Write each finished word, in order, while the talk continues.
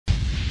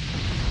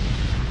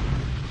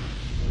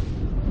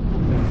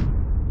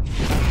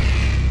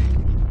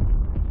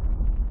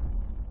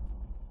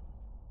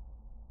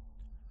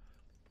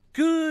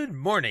Good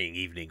morning,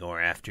 evening,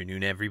 or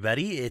afternoon,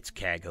 everybody. It's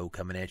Kaghoe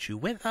coming at you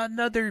with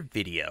another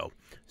video.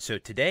 So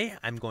today,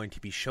 I'm going to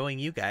be showing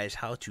you guys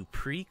how to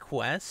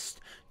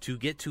pre-quest to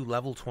get to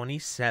level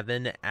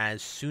 27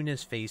 as soon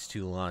as Phase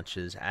 2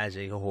 launches as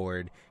a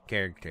Horde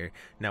character.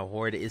 Now,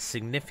 Horde is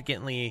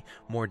significantly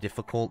more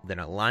difficult than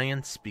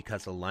Alliance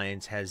because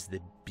Alliance has the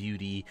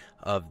beauty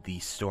of the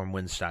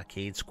Stormwind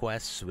Stockades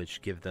quests,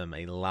 which give them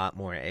a lot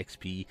more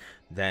XP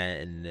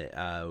than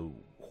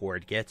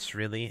Horde gets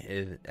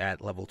really at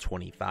level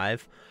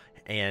 25,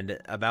 and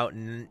about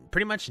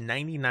pretty much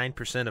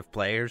 99% of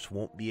players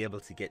won't be able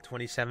to get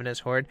 27 as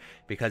Horde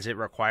because it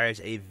requires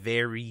a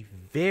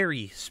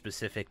very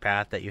specific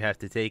path that you have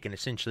to take, and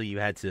essentially you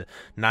had to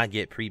not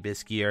get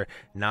pre-bis gear,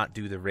 not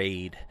do the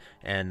raid,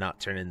 and not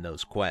turn in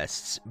those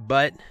quests.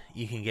 But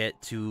you can get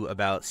to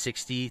about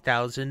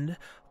 60,000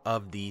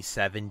 of the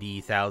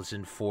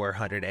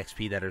 70,400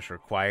 XP that is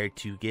required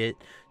to get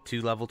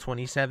to level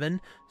 27.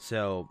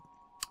 So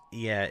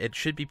yeah, it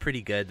should be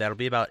pretty good. That'll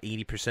be about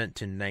 80%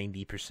 to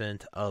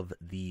 90% of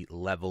the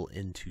level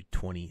into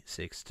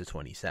 26 to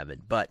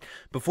 27. But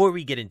before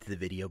we get into the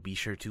video, be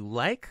sure to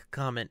like,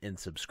 comment, and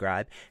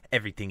subscribe.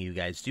 Everything you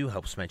guys do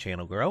helps my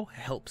channel grow,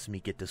 helps me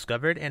get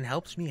discovered, and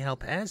helps me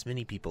help as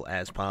many people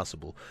as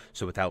possible.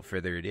 So without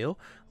further ado,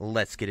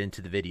 let's get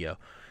into the video.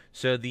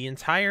 So the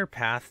entire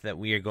path that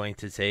we are going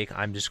to take,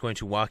 I'm just going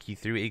to walk you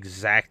through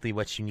exactly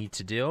what you need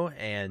to do,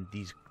 and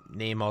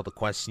name all the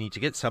quests you need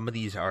to get. Some of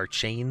these are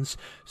chains,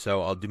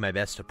 so I'll do my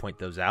best to point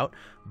those out.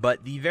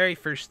 But the very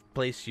first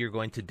place you're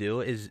going to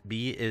do is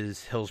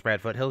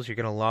Hillsbrad Foothills. You're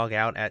going to log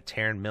out at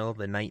Terran Mill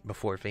the night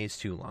before Phase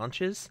 2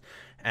 launches,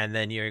 and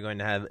then you're going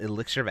to have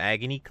Elixir of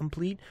Agony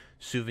complete,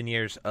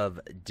 Souvenirs of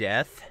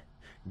Death,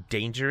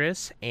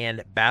 Dangerous,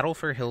 and Battle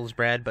for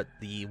Hillsbrad, but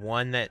the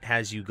one that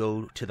has you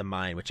go to the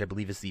mine, which I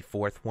believe is the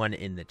fourth one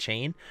in the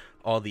chain.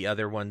 All the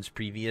other ones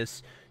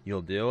previous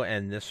you'll do,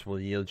 and this will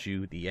yield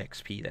you the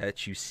XP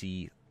that you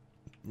see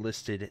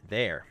listed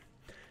there.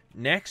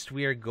 Next,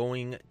 we are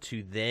going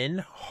to then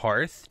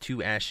Hearth to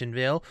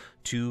Ashenvale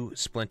to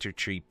Splinter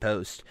Tree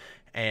Post.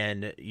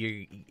 And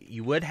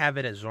you would have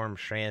it at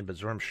Zormstrand, but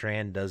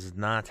Zormstrand does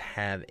not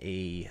have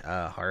a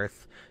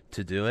Hearth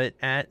to do it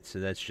at, so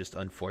that's just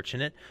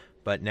unfortunate.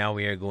 But now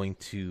we are going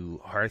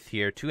to Hearth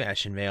here to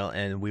Ashenvale,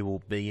 and we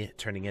will be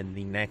turning in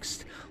the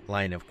next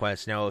line of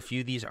quests. Now, a few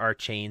of these are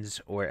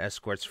chains or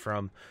escorts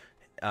from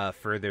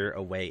further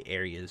away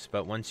areas.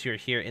 But once you're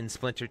here in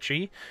Splinter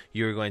Tree,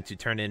 you're going to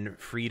turn in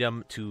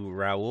Freedom to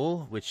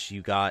Raoul, which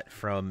you got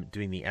from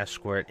doing the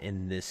escort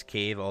in this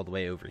cave all the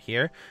way over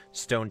here.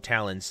 Stone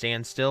Talon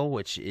Standstill,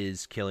 which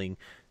is killing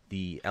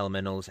the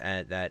elementals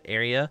at that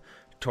area.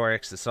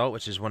 Torix Assault,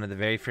 which is one of the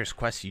very first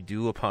quests you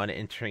do upon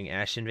entering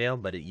Ashenvale,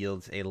 but it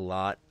yields a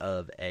lot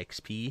of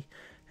XP.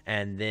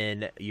 And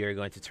then you're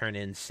going to turn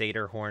in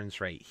Satyr Horns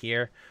right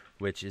here,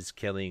 which is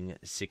killing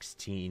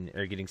 16,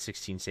 or getting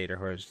 16 Satyr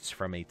Horns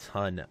from a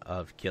ton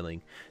of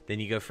killing. Then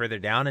you go further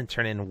down and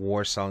turn in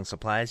War Song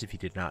Supplies if you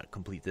did not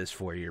complete this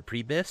for your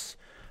pre-bis.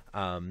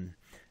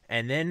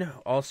 And then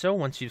also,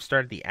 once you've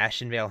started the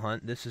Ashenvale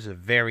hunt, this is a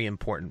very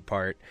important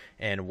part,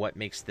 and what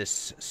makes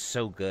this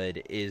so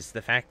good is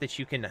the fact that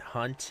you can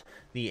hunt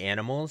the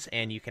animals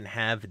and you can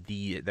have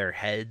their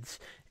heads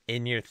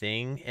in your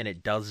thing, and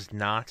it does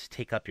not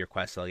take up your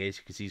quest log. As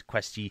you can see,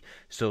 Questy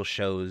still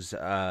shows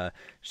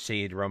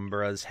Shade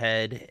Rumbra's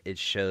head, it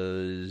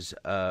shows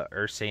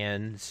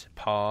Ursan's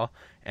paw,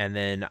 and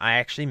then I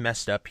actually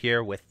messed up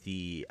here with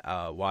the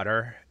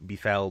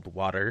befouled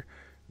water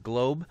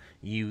globe.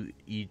 You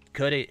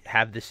could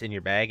have this in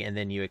your bag, and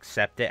then you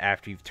accept it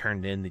after you've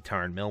turned in the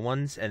Tarn Mill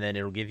ones, and then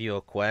it'll give you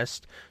a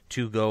quest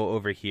to go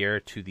over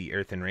here to the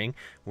Earthen Ring.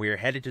 We're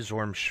headed to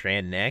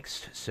Zormstrand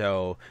next,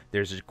 so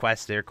there's a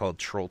quest there called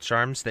Troll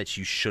Charms that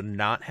you should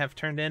not have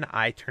turned in.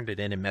 I turned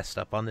it in and messed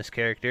up on this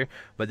character,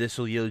 but this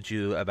will yield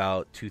you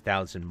about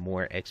 2,000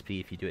 more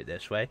XP if you do it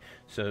this way.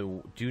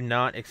 So do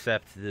not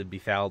accept the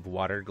Befouled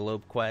Water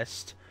Globe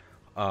quest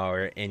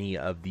or any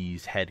of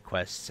these head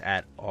quests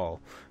at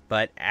all.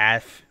 But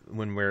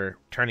when we're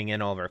turning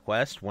in all of our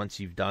quests, once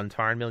you've done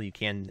Tarn Mill, you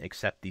can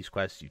accept these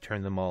quests. You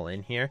turn them all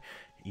in here.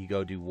 You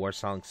go do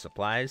Warsong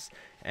Supplies,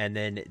 and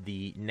then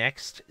the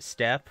next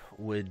step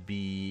would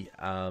be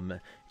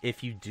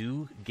if you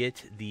do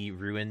get the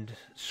Ruined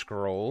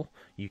Scroll,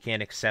 you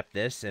can accept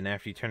this, and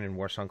after you turn in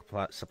Warsong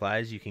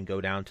Supplies, you can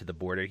go down to the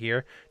border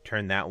here,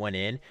 turn that one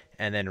in,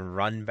 and then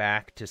run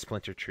back to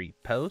Splinter Tree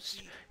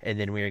Post, and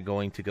then we are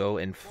going to go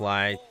and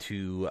fly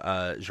to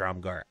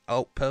Jramgar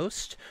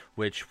Outpost,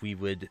 which we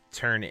would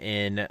turn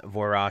in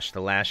Vorosh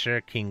the Lasher,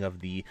 King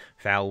of the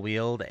Foul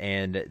Wield,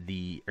 and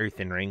the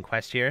Earthen Ring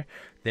quest here.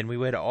 Then we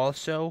would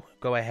also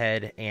go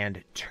ahead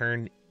and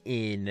turn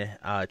in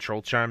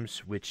Troll Charms,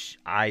 which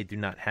I do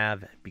not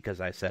have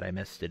because I said I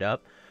messed it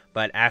up.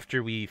 But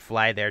after we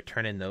fly there,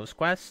 turn in those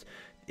quests.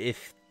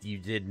 If you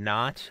did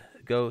not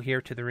go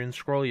here to the rune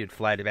scroll, you'd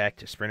fly back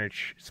to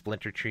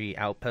Splinter Tree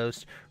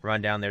Outpost,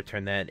 run down there,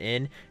 turn that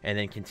in, and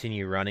then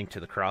continue running to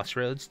the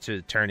crossroads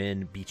to turn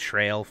in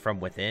Betrayal from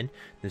Within.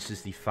 This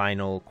is the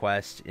final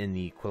quest in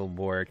the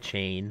Quilboar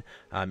chain.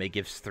 It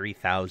gives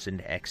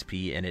 3,000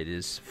 XP, and it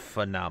is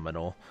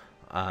phenomenal.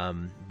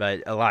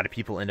 But a lot of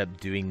people end up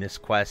doing this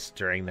quest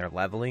during their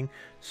leveling,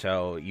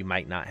 so you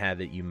might not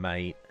have it, you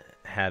might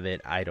have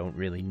it, I don't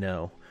really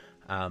know.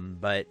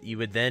 But you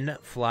would then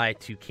fly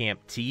to Camp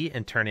T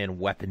and turn in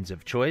Weapons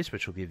of Choice,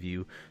 which will give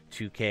you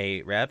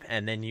 2k rep,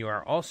 and then you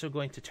are also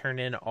going to turn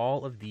in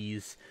all of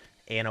these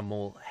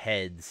animal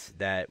heads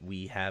that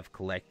we have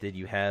collected.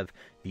 You have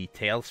the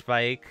tail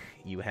spike,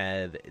 you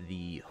have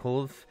the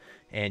hoof,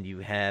 and you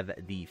have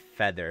the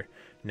feather.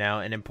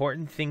 Now, an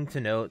important thing to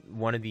note,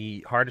 one of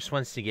the hardest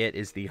ones to get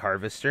is the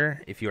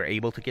Harvester. If you are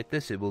able to get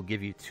this, it will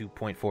give you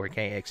 2.4k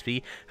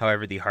XP.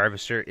 However, the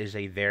Harvester is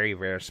a very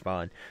rare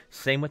spawn.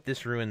 Same with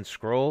this Ruined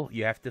Scroll.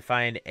 You have to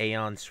find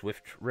Aeon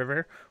Swift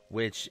River,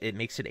 which it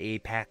makes it a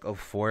pack of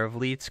 4 of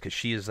elites, because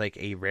she is like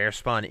a rare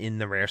spawn in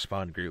the rare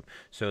spawn group.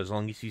 So as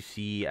long as you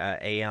see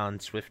Aeon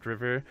Swift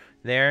River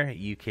there,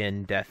 you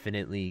can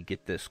definitely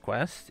get this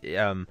quest.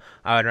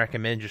 I would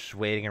recommend just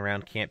waiting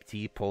around Camp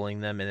T,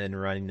 pulling them, and then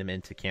running them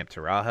into Camp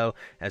Taurajo.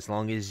 As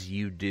long as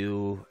you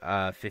do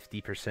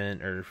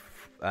 50% or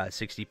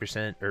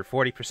 60% or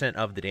 40%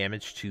 of the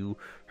damage to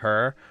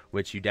her,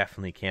 which you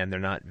definitely can. They're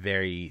not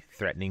very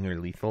threatening or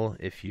lethal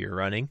if you're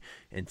running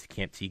into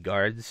Camp T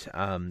guards.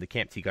 The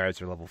Camp T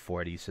guards are level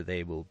 40, so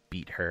they will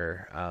beat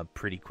her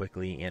pretty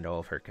quickly, and all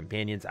of her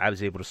companions. I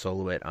was able to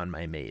solo it on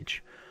my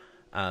mage.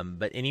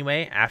 But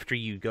anyway, after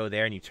you go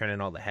there and you turn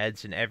in all the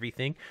heads and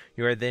everything,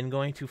 you are then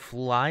going to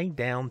fly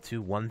down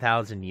to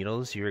 1,000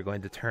 Needles. You are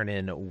going to turn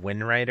in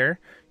Windrider.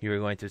 You are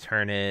going to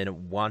turn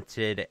in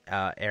Wanted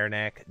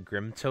Ernak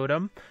Grim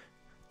Totem,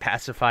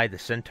 Pacify the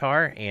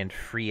Centaur, and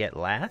Free at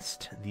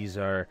Last. These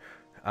are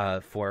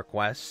 4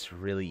 quests,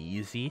 really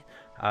easy.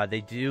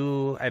 They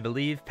do, I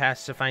believe,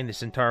 Pacifying the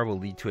Centaur will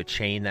lead to a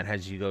chain that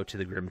has you go to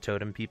the Grim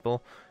Totem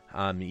people.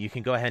 You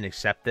can go ahead and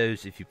accept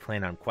those if you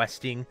plan on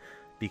questing,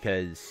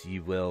 because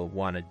you will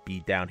want to be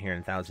down here in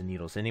 1,000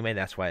 Needles anyway.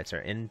 That's why it's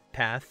our end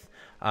path.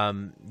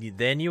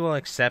 Then you will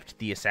accept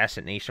the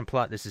Assassination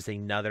Plot. This is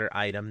another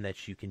item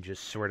that you can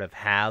just sort of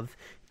have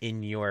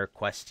in your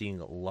questing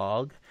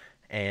log.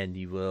 And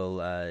you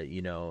will,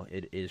 you know,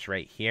 it is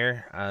right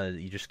here.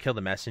 You just kill the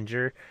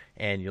messenger,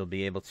 and you'll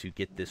be able to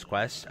get this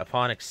quest.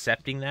 Upon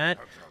accepting that,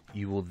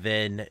 you will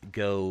then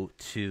go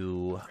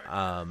to...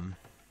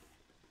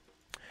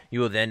 you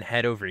will then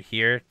head over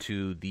here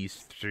to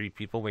these 3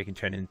 people where you can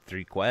turn in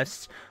 3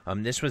 quests.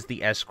 This was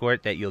the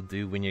escort that you'll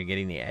do when you're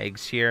getting the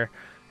eggs here.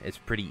 It's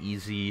pretty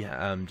easy.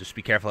 Just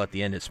be careful at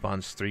the end. It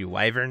spawns 3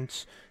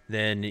 wyverns.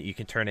 Then you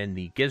can turn in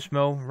the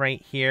gizmo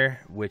right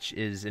here, which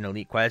is an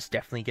elite quest.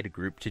 Definitely get a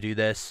group to do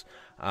this.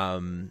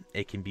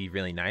 It can be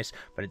really nice.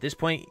 But at this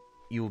point,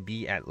 you will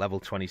be at level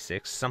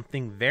 26.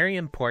 Something very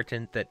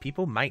important that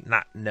people might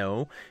not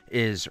know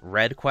is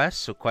red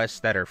quests. So quests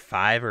that are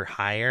 5 or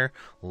higher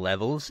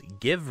levels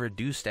give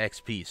reduced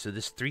XP. So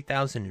this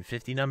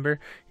 3,050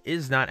 number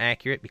is not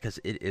accurate because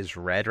it is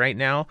red right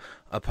now.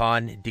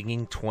 Upon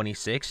digging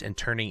 26 and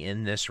turning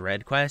in this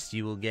red quest,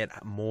 you will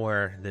get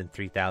more than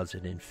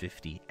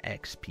 3,050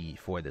 XP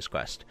for this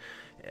quest.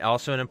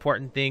 Also, an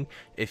important thing,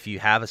 if you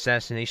have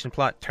Assassination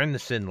Plot, turn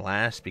this in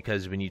last,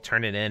 because when you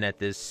turn it in at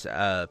this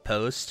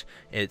post,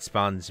 it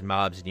spawns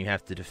mobs and you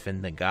have to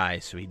defend the guy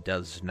so he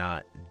does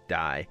not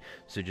die.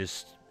 So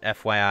just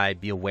FYI,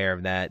 be aware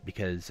of that,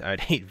 because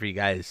I'd hate for you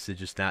guys to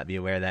just not be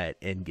aware of that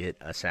and get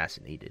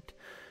assassinated.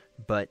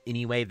 But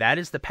anyway, that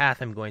is the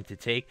path I'm going to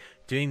take.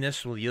 Doing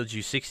this will yield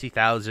you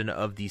 60,000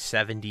 of the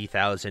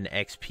 70,000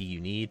 XP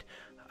you need.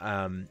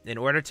 In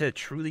order to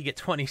truly get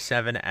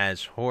 27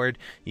 as Horde,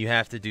 you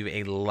have to do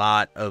a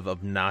lot of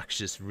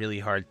obnoxious, really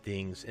hard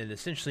things, and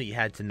essentially you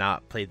had to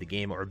not play the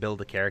game or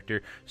build a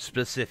character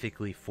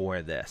specifically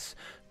for this.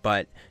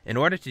 But in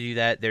order to do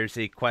that, there's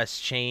a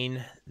quest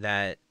chain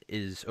that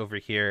is over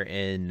here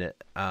in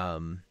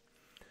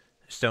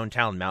Stone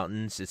Town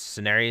Mountains. It's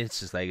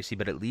Cenarius' Legacy,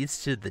 but it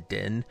leads to the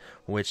Den,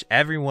 which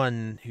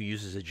everyone who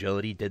uses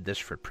agility did this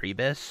for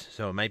Prebis,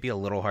 so it might be a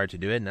little hard to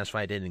do it, and that's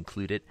why I didn't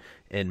include it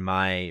in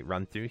my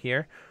run through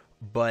here.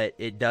 But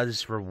it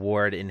does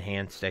reward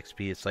enhanced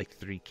XP. It's like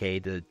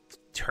 3k to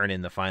turn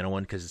in the final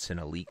one because it's an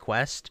elite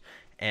quest,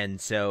 and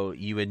so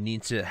you would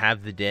need to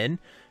have the Den.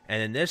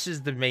 And then this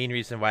is the main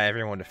reason why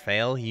everyone would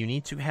fail. You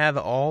need to have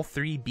all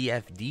 3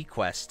 BFD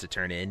quests to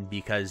turn in,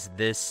 because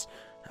this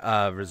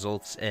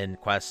results in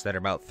quests that are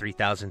about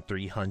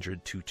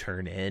 3,300 to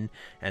turn in,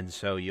 and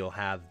so you'll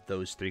have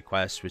those 3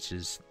 quests, which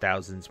is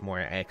thousands more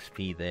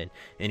XP than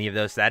any of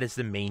those. That is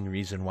the main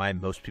reason why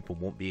most people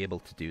won't be able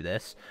to do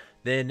this.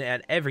 Then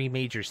at every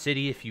major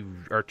city, if you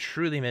are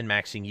truly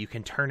min-maxing, you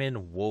can turn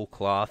in wool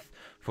cloth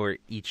for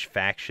each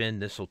faction.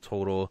 This will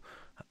total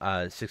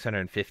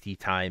 650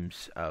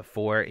 times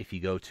 4. If you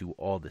go to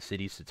all the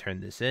cities to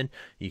turn this in,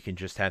 you can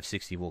just have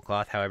 60 wool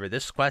cloth. However,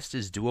 this quest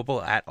is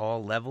doable at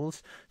all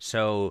levels,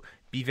 so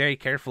be very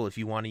careful if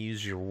you want to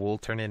use your wool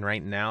turn-in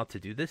right now to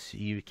do this.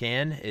 You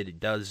can. It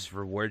does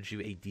reward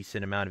you a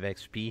decent amount of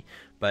XP,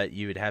 but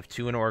you would have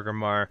 2 in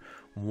Orgrimmar,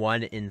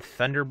 1 in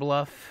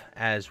Thunderbluff,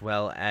 as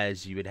well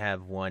as you would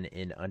have 1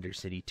 in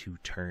Undercity to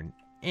turn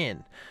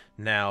in.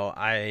 Now,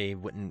 I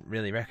wouldn't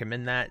really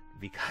recommend that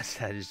because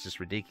that is just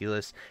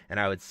ridiculous, and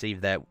I would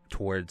save that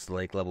towards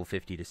like level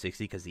 50 to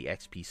 60 because the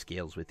XP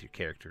scales with your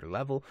character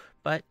level.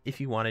 But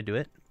if you want to do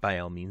it, by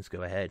all means,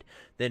 go ahead.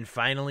 Then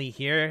finally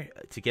here,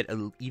 to get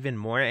even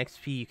more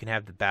XP, you can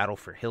have the Battle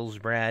for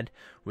Hillsbrad,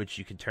 which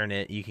you can turn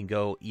it, you can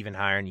go even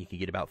higher and you can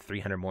get about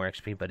 300 more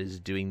XP, but is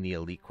doing the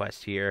elite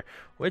quest here,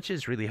 which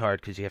is really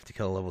hard because you have to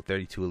kill a level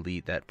 32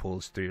 elite that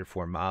pulls 3 or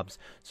 4 mobs.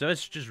 So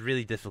it's just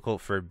really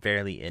difficult for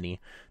barely any.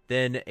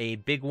 Then a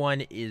big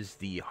one is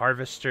the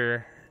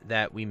Harvester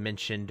that we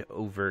mentioned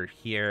over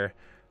here.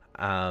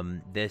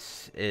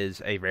 This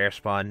is a rare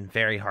spawn,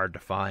 very hard to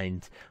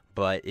find,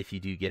 but if you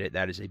do get it,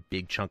 that is a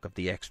big chunk of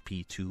the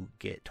XP to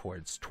get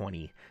towards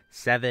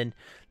 27.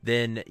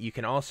 Then you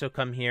can also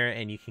come here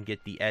and you can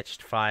get the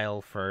etched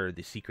file for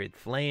the Secret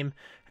Flame,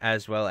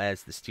 as well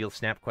as the Steel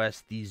Snap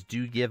quest. These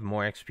do give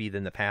more XP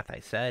than the path I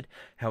said.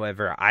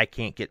 However, I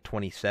can't get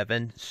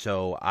 27,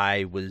 so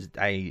I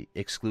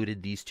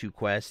excluded these 2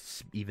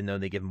 quests, even though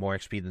they give more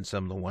XP than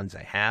some of the ones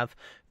I have,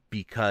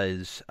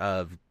 because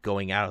of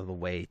going out of the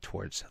way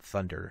towards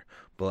Thunder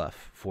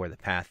Bluff for the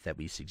path that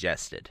we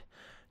suggested.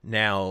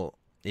 Now,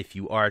 if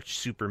you are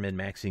super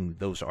min-maxing,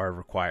 those are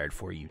required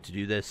for you to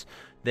do this.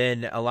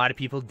 Then a lot of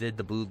people did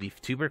the Blue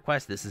Leaf Tuber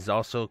quest. This is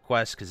also a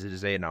quest because it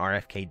is an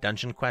RFK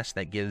dungeon quest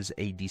that gives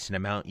a decent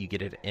amount. You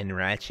get it in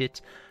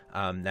Ratchet.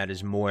 That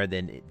is more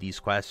than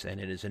these quests,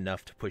 and it is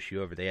enough to push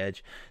you over the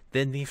edge.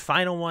 Then the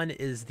final one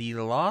is the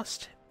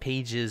Lost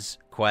Pages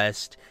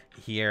quest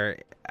here,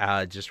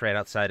 just right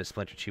outside of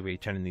Splinter 2, where you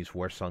turn in these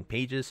War Song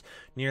pages.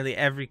 Nearly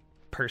every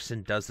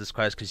person does this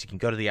quest because you can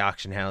go to the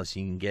auction house,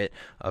 you can get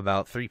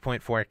about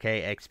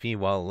 3.4k XP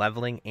while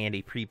leveling and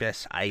a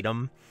pre-best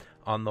item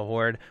on the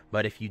Horde.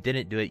 But if you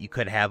didn't do it, you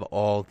could have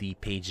all the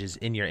pages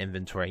in your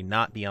inventory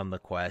not be on the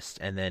quest,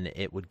 and then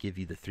it would give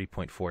you the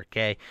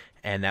 3.4k,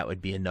 and that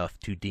would be enough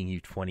to ding you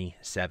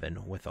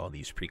 27 with all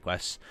these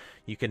pre-quests.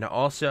 You can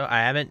also, I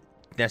haven't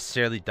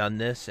necessarily done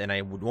this and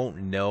I won't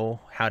know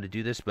how to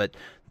do this, but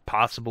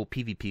possible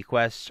PvP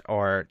quests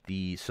are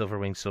the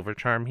Silverwing Silver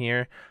Charm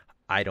here.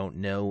 I don't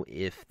know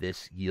if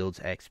this yields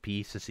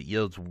XP. Since it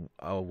yields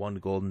 1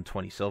 gold and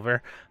 20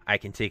 silver, I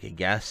can take a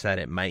guess that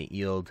it might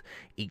yield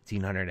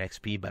 1800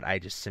 XP, but I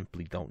just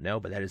simply don't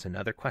know. But that is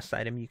another quest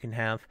item you can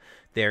have.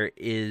 There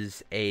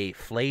is a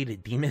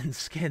Flayed Demon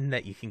skin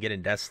that you can get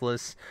in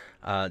Deathless.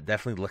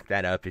 Definitely look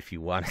that up if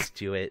you want to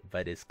do it,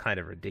 but it's kind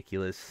of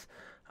ridiculous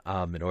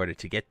in order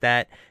to get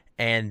that.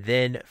 And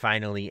then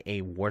finally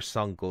a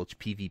Warsong Gulch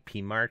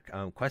PvP mark.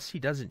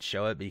 Questy doesn't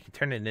show it, but you can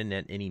turn it in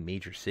at any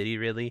major city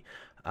really.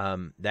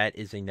 That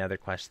is another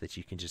quest that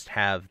you can just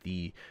have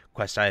the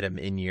quest item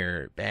in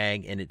your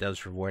bag, and it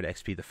does reward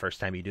XP the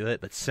first time you do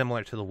it. But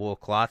similar to the wool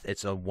cloth,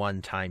 it's a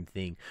one-time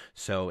thing,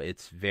 so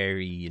it's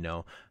very, you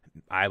know,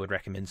 I would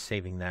recommend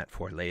saving that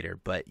for later.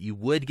 But you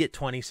would get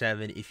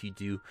 27 if you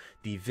do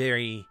the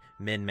very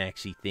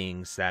min-maxy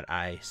things that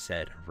I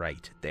said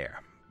right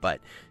there. But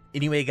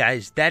anyway,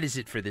 guys, that is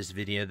it for this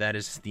video. That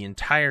is the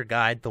entire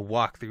guide, the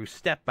walkthrough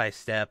step by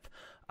step.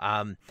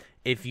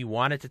 If you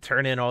wanted to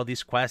turn in all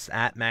these quests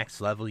at max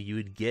level, you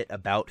would get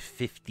about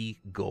 50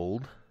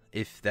 gold.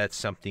 If that's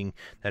something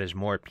that is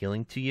more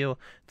appealing to you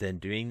than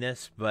doing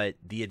this. But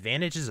the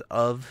advantages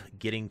of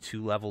getting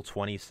to level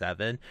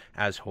 27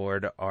 as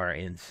Horde are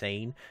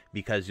insane,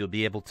 because you'll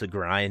be able to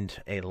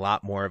grind a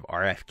lot more of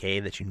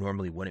RFK that you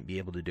normally wouldn't be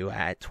able to do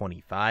at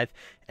 25.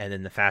 And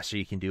then the faster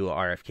you can do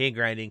RFK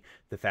grinding,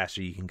 the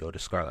faster you can go to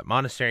Scarlet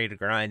Monastery to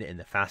grind, and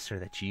the faster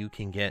that you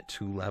can get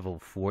to level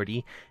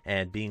 40.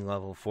 And being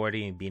level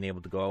 40 and being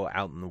able to go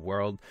out in the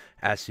world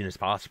as soon as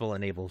possible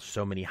enables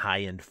so many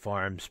high-end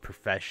farms,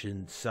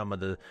 professions. Some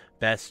of the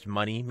best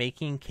money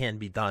making can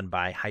be done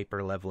by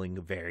hyper leveling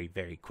very,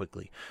 very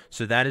quickly.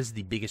 So that is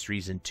the biggest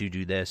reason to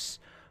do this.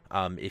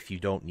 If you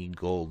don't need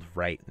gold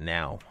right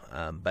now.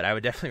 But I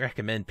would definitely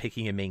recommend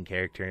picking a main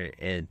character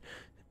and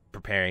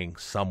preparing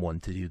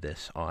someone to do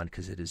this on,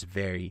 because it is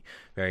very,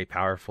 very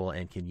powerful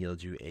and can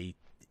yield you a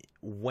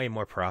way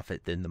more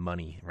profit than the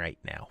money right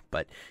now.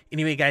 But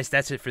anyway, guys,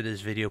 that's it for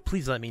this video.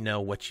 Please let me know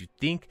what you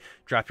think.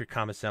 Drop your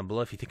comments down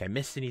below if you think I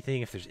missed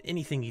anything. If there's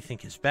anything you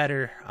think is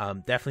better,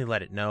 definitely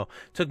let it know.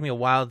 It took me a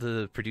while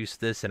to produce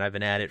this, and I've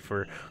been at it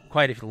for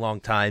quite a long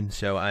time,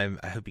 so I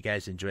hope you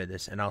guys enjoyed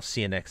this, and I'll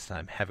see you next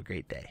time. Have a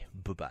great day.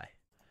 Bye-bye.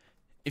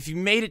 If you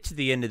made it to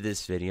the end of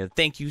this video,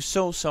 thank you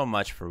so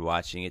much for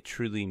watching. It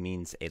truly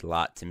means a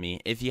lot to me.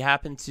 If you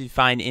happen to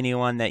find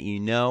anyone that you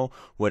know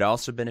would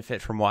also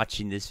benefit from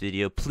watching this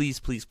video,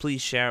 please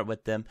share it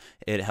with them.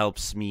 It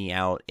helps me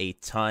out a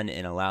ton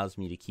and allows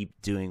me to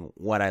keep doing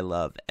what I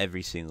love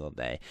every single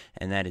day,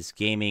 and that is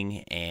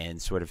gaming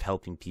and sort of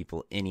helping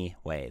people any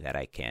way that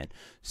I can.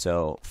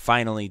 So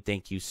finally,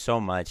 thank you so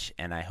much,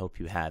 and I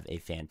hope you have a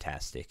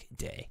fantastic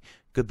day.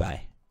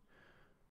 Goodbye.